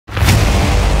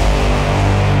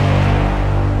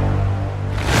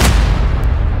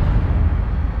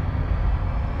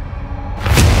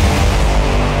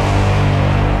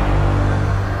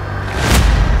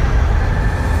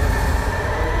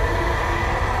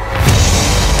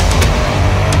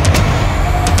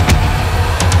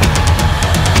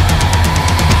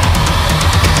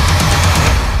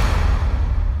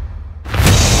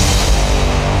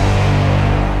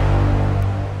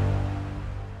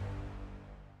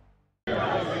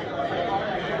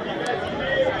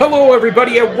Hello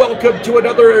everybody and welcome to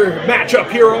another matchup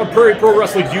here on Prairie Pro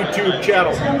Wrestling's YouTube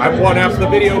channel. I'm one half of the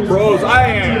video pros. I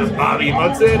am Bobby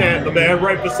Munson, and the man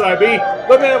right beside me,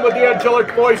 the man with the angelic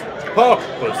voice, Papa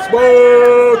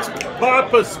Smokes.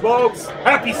 Papa Smokes.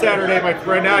 Happy Saturday, my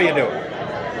friend. How you doing?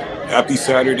 Happy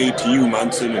Saturday to you,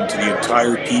 Munson, and to the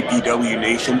entire PPW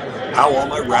Nation. How all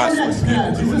my wrestling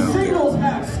people doing out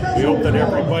there? We hope that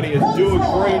everybody is doing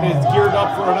great and is geared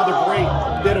up for another great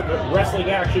bit of wrestling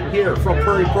action here from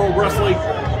Prairie Pro Wrestling.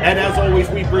 And as always,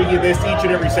 we bring you this each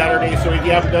and every Saturday, so if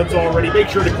you haven't done so already, make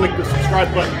sure to click the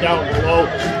subscribe button down below.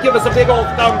 Give us a big old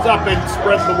thumbs up and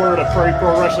spread the word of Prairie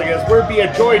Pro Wrestling as we're being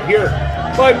joined here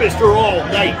by Mr. All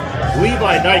Night,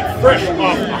 Levi Knight, fresh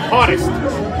off the hottest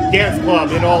dance club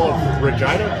in all of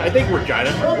Regina. I think Regina.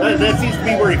 That seems to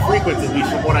be where he frequents, at least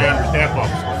from what I understand,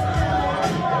 Pops.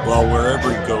 Well,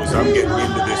 wherever he goes, I'm getting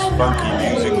into this funky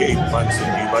music 8 months,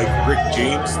 and you like Rick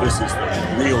James? This is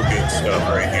the real good stuff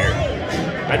right here.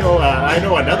 I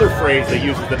know another phrase that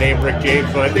uses the name Rick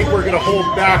James, but I think we're going to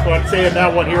hold back on saying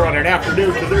that one here on an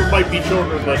afternoon because there might be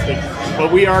children listening.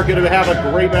 But we are going to have a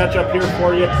great matchup here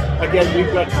for you. Again,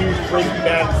 we've got two great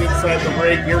bands inside the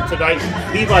ring here tonight.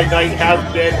 Levi Knight has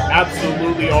been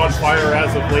absolutely on fire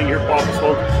as of late here, Papa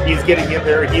Smoke. He's getting in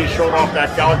there. He has shown off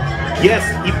that talent. Yes,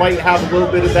 he might have a little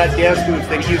bit of that dance moves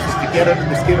that he uses to get under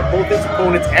the skin of both his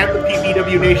opponents and the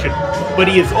PPW Nation,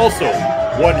 but he is also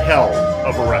one hell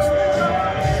of a wrestler.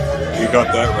 You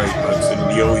got that right, Munson.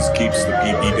 He always keeps the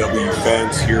PPW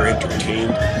fans here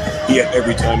entertained. Yet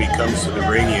every time he comes to the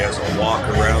ring, he has a walk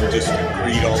around just to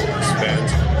greet all of his fans.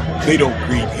 They don't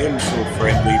greet him so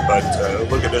friendly, but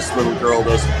look at this little girl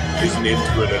isn't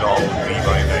into it at all.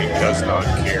 Levi Knight does not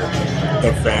care.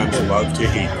 The fans love to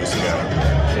hate this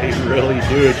guy. They really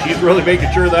do. She's really making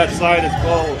sure that side is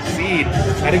well seen.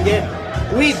 And again,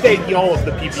 we thank you all of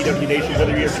the PPW Nation,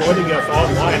 whether you're joining us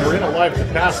online or in a live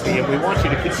capacity, and we want you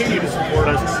to continue to support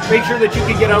us. Make sure that you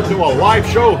can get out to a live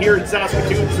show here in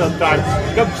Saskatoon sometime.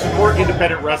 Come support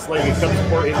independent wrestling and come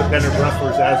support independent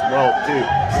wrestlers as well, too.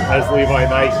 As Levi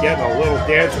Knight getting a little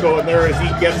dance going there as he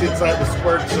gets inside the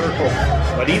squared circle.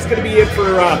 But he's going to be in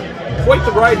for quite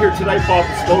the ride here tonight,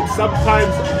 Papa Smoke.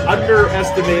 Sometimes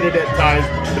underestimated at times,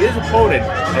 but his opponent,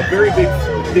 a very big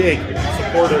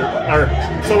supporter, or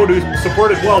someone who's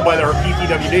supported well by our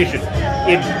PPW Nation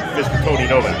in Mr. Tony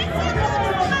Novak.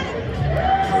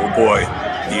 Oh boy,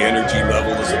 the energy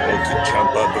level is about to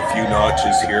jump up a few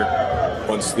notches here.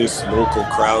 Once this local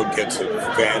crowd gets a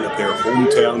fan of their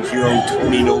hometown hero,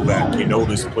 Tony Novak, you know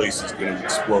this place is going to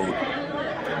explode.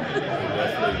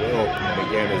 Will. And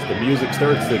again, as the music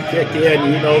starts to kick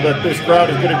in, you know that this crowd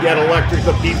is going to get electric.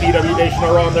 The PPW Nation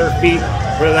are on their feet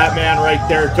for that man right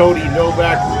there, Tony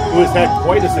Novak, who has had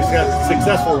quite a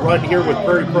successful run here with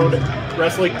Prairie Pro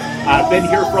Wrestling. Been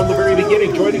here from the very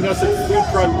beginning, joining us at Food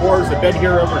Truck Wars, and been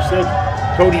here ever since.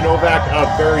 Tony Novak, a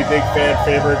very big fan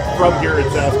favorite from here in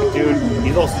Saskatoon.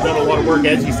 He's also done a lot of work,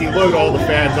 as you see. Look at all the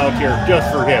fans out here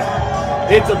just for him.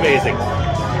 It's amazing.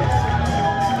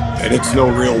 And it's no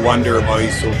real wonder why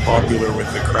he's so popular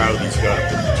with the crowd. He's got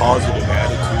a positive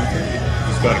attitude,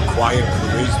 he's got a quiet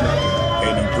charisma,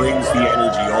 and he brings the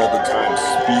energy all the time.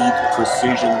 Speed,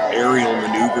 precision, aerial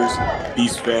maneuvers.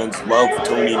 These fans love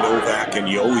Tony Novak, and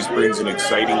he always brings an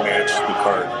exciting match to the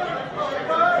card.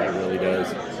 He really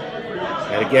does.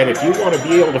 And again, if you want to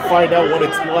be able to find out what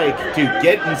it's like to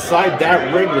get inside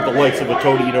that ring with the likes of a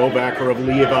Tony Novak or of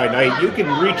Levi Knight, you can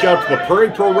reach out to the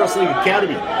Prairie Pro Wrestling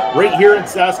Academy right here in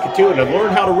Saskatoon and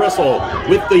learn how to wrestle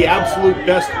with the absolute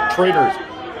best trainers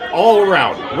all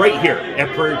around right here at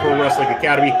Prairie Pro Wrestling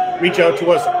Academy. Reach out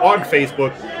to us on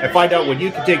Facebook and find out when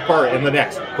you can take part in the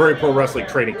next Prairie Pro Wrestling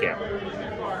training camp.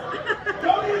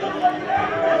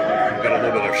 Got a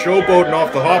little bit of showboating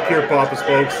off the hop here, Papa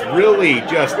Spokes. Really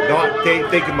just not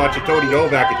thinking much of Tony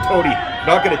Novak, and Tony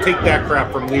not going to take that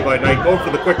crap from Levi Knight. Going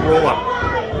for the quick roll-up.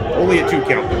 Only a 2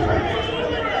 count.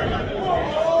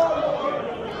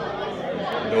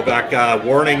 Novak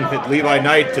warning Levi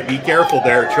Knight to be careful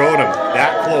there, showing him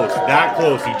that close, that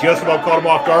close. He just about caught him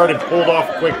off guard and pulled off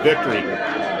a quick victory.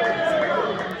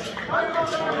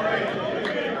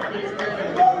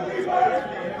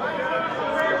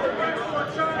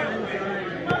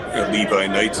 Levi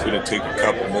Knight's going to take a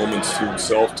couple moments to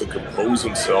himself to compose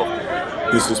himself.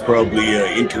 This has probably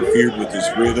interfered with his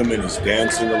rhythm and his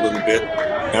dancing a little bit.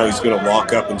 Now he's going to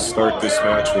walk up and start this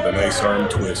match with a nice arm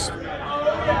twist.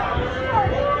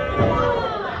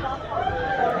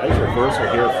 Nice reversal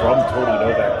here from Tony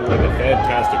Novak, doing a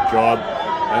fantastic job.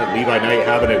 Levi Knight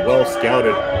having it well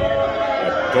scouted.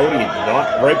 Tony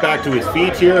not right back to his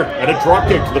feet here, and a drop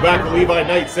kick to the back of Levi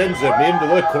Knight sends him into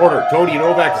the corner. Tony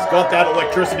Novak has got that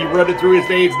electricity running through his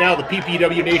veins. Now the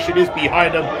PPW Nation is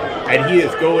behind him, and he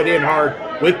is going in hard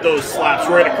with those slaps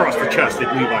right across the chest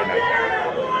at Levi Knight.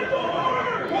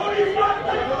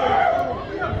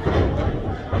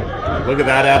 Look at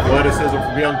that athleticism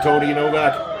from young Tony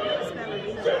Novak.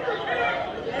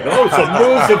 Oh, some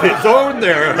moves of his own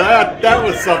there. That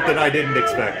was something I didn't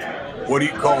expect. What do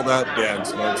you call that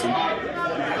dance, Munson?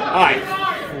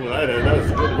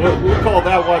 We'll call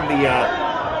that one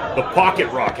the pocket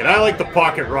rocket. I like the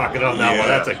pocket rocket on that one.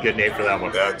 That's a good name for that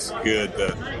one. That's good.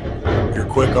 You're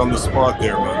quick on the spot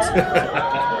there, Munson.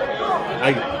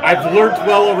 I've learned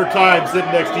well over time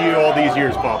sitting next to you all these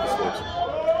years, Papa Slopes.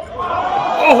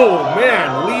 Oh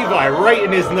man, Levi right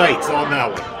in his nights on that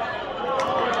one.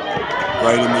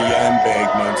 Right in the yam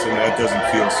bag, Munson. That doesn't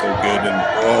feel so good. And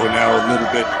now a little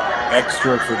bit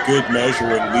extra for good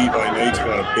measure, and Levi Knight's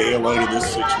got to bail out of this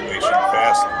situation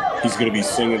fast. He's going to be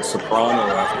singing soprano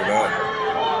after that.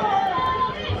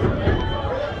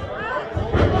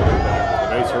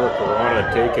 Nice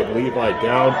hurricanrana taking Levi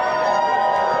down.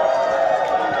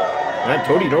 And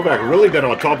Tony Novak really been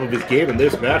on top of his game in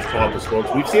this match, Papa Smokes.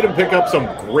 We've seen him pick up some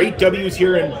great W's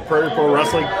here in Prairie Pro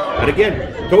Wrestling. And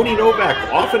again, Tony Novak,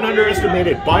 often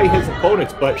underestimated by his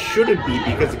opponents, but shouldn't be,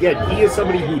 because again, he is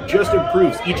somebody who just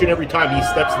improves each and every time he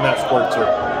steps in that squared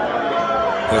circle.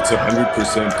 That's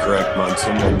 100% correct,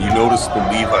 Munson. And you notice the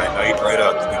Levi Knight right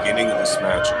at the beginning of this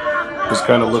match was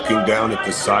kind of looking down at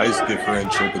the size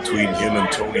differential between him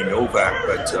and Tony Novak,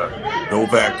 but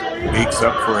Novak makes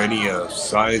up for any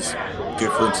size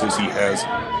differences he has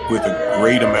with a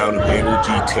great amount of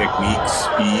energy, technique,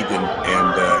 speed,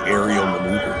 and aerial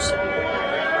maneuvers.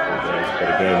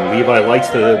 But again, Levi likes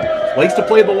to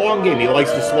play the long game. He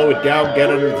likes to slow it down, get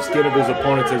under the skin of his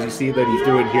opponents, as you see that he's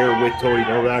doing here with Tony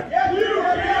Novak.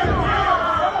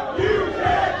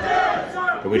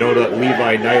 And we know that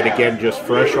Levi Knight, again, just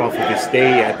fresh off of his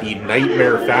stay at the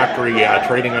Nightmare Factory,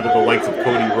 training under the likes of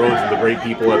Cody Rhodes and the great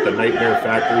people at the Nightmare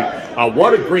Factory.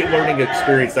 What a great learning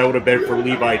experience that would have been for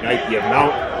Levi Knight. The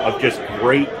amount of just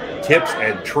great tips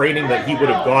and training that he would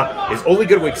have got is only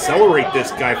going to accelerate this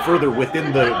guy further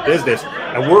within the business.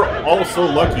 And we're all so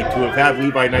lucky to have had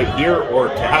Levi Knight here, or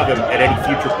to have him at any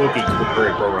future bookings with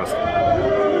Prairie Pro Wrestling.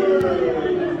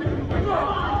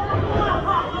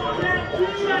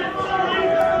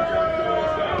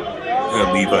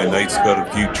 Levi Knight's got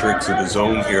a few tricks of his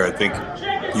own here. I think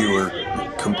you were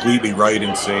completely right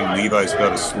in saying Levi's got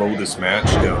to slow this match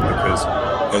down, because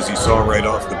as you saw right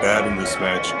off the bat in this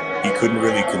match, he couldn't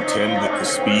really contend with the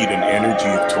speed and energy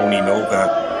of Tony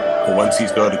Novak. But once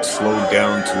he's got it slowed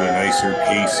down to a nicer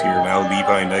pace here, now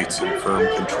Levi Knight's in firm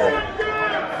control.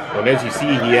 And as you see,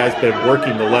 he has been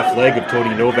working the left leg of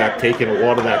Tony Novak, taking a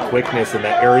lot of that quickness and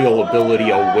that aerial ability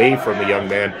away from the young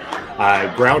man,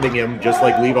 grounding him just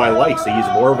like Levi likes. He's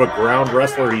more of a ground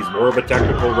wrestler. He's more of a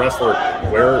technical wrestler,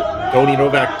 where Tony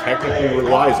Novak technically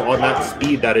relies on that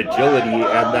speed, that agility,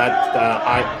 and that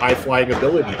high-flying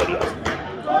ability that he has.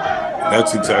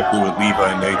 That's exactly what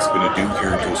Levi Knight's going to do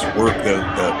here, just work the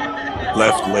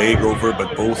left leg over,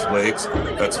 but both legs.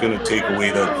 That's going to take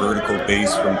away that vertical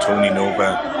base from Tony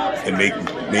Novak and make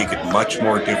it much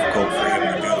more difficult for him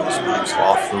to do those moves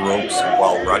off the ropes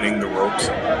while running the ropes.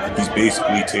 He's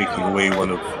basically taking away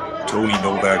one of Tony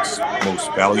Novak's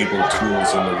most valuable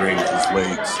tools in the ring, his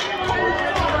legs.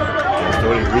 And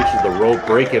Tony reaches the rope,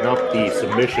 breaking up the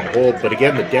submission hold, but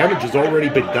again, the damage has already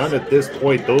been done at this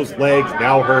point. Those legs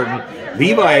now hurting.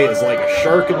 Levi is like a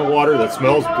shark in the water that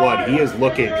smells blood. He is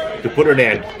looking to put an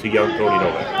end to young Tony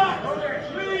Novak.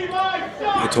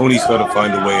 Well, Tony's got to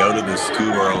find a way out of this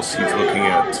too, or else he's looking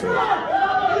at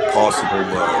possible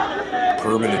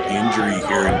permanent injury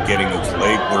here and getting his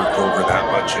leg work over that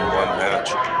much in one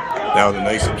match. Now the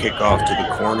nice kickoff to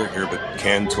the corner here, but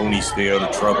can Tony stay out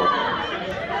of trouble?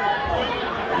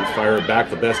 He's firing back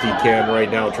the best he can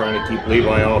right now, trying to keep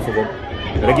Levi off of him.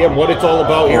 And again, what it's all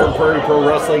about here in Prairie Pro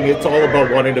Wrestling, it's all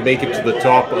about wanting to make it to the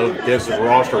top of this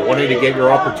roster, wanting to get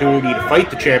your opportunity to fight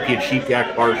the champion Sheik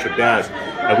Akbar Shabazz.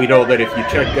 And we know that if you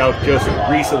checked out just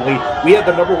recently, we had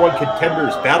the #1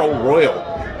 contenders battle royal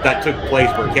that took place,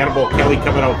 where Cannonball Kelly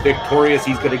coming out victorious.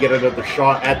 He's going to get another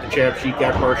shot at the champ Sheik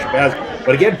Akbar Shabazz.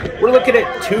 But again, we're looking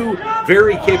at two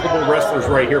very capable wrestlers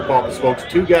right here, Papa Smokes.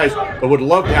 Two guys that would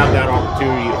love to have that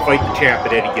opportunity to fight the champ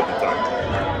at any given time.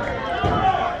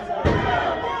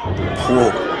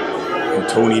 And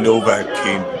Tony Novak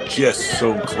came just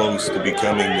so close to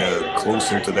becoming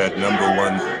closer to that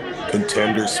 #1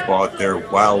 contender spot there.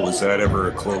 Wow, was that ever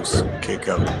a close kick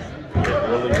out. It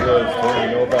really was.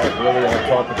 Tony Novak really on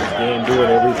top of his game, doing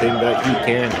everything that he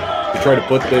can to try to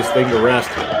put this thing to rest.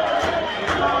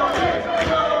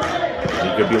 He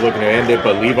could be looking to end it,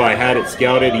 but Levi had it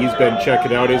scouted. He's been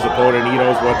checking out his opponent. He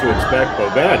knows what to expect.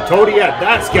 But man, Tony had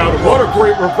that scouted. What a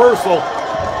great reversal.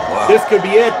 Wow. This could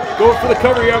be it. Go for the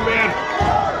cover, young man.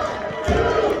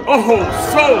 Oh,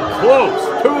 so close.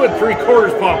 2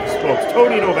 3/4 pop smokes.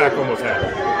 Tony Novak almost had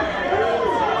it.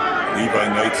 Levi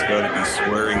Knight's got to be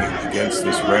swearing against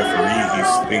this referee.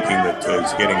 He's thinking that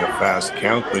he's getting a fast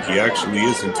count, but he actually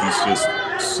isn't. He's just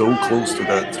so close to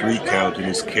that 3 count in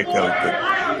his kick out that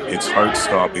it's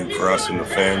heart-stopping for us and the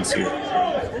fans here.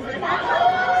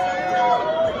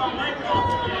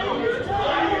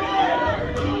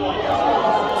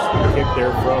 Kick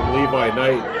there from Levi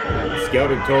Knight.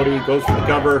 Scouting Tony, goes for the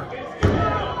cover.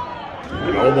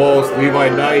 And almost Levi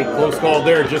Knight, close call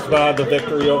there, just about the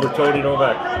victory over Tony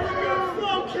Novak.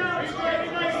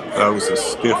 That was a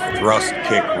stiff thrust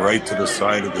kick right to the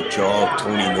side of the jaw of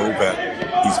Tony Novak.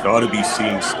 He's got to be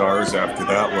seeing stars after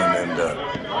that one, and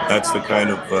that's the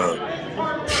kind of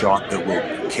shot that will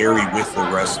carry with the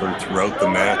wrestler throughout the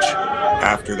match.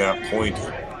 After that point,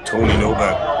 Tony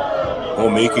Novak,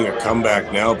 making a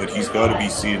comeback now, but he's got to be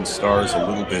seeing stars a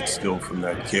little bit still from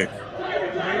that kick.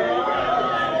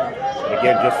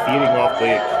 Again, just feeding off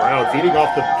the crowd, feeding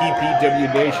off the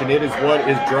PPW Nation. It is what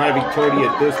is driving Tony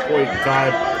at this point in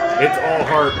time. It's all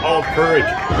heart, all courage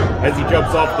as he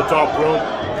jumps off the top rope.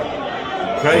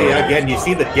 Okay, again, you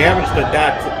see the damage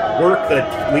that work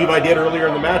that Levi did earlier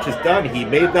in the match is done. He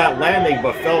made that landing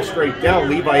but fell straight down.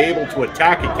 Levi able to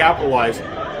attack and capitalize.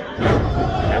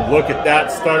 And look at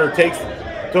that, stunner takes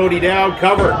Tony down,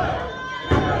 cover.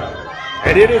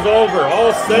 And it is over.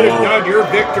 All said and done, your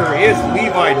victor is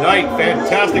Levi Knight.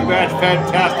 Fantastic match,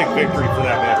 fantastic victory for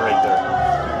that man right there.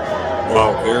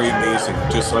 Wow, very amazing.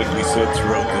 Just like we said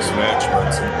throughout this match,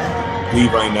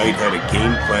 Levi Knight had a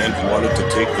game plan. He wanted to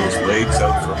take those legs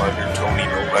out from under Tony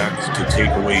Novak to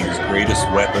take away his greatest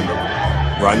weapon of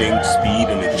running, speed,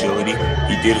 and agility.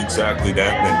 He did exactly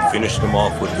that and then finished him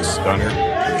off with the stunner.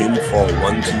 Pinfall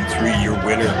 1, 2, 3. Your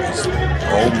winner is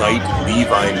All Knight,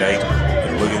 Levi Knight.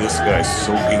 And look at this guy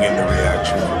soaking in the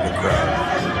reaction from the crowd.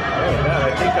 Oh man,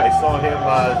 I think I saw him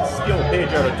steal a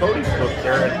page out of Tony's book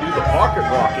there and do the pocket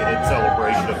rocket in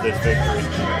celebration of this victory.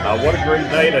 What a great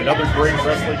night, another great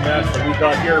wrestling match that we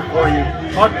got here for you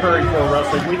on Prairie Pro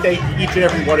Wrestling. We thank each and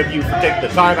every one of you for taking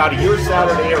the time out of your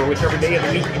Saturday or whichever day of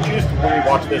the week you choose to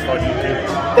watch this on YouTube.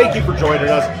 Thank you for joining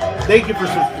us. Thank you for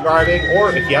subscribing,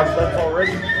 or if you haven't done so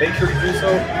already, make sure to do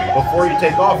so before you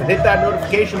take off and hit that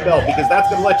notification bell, because that's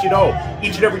going to let you know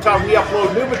each and every time we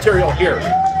upload new material here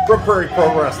from Prairie Pro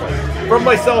Wrestling. From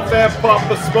myself and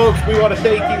Papa Smokes, we want to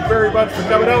thank you very much for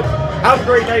coming out. Have a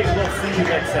great night, and we'll see you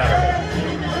next Saturday.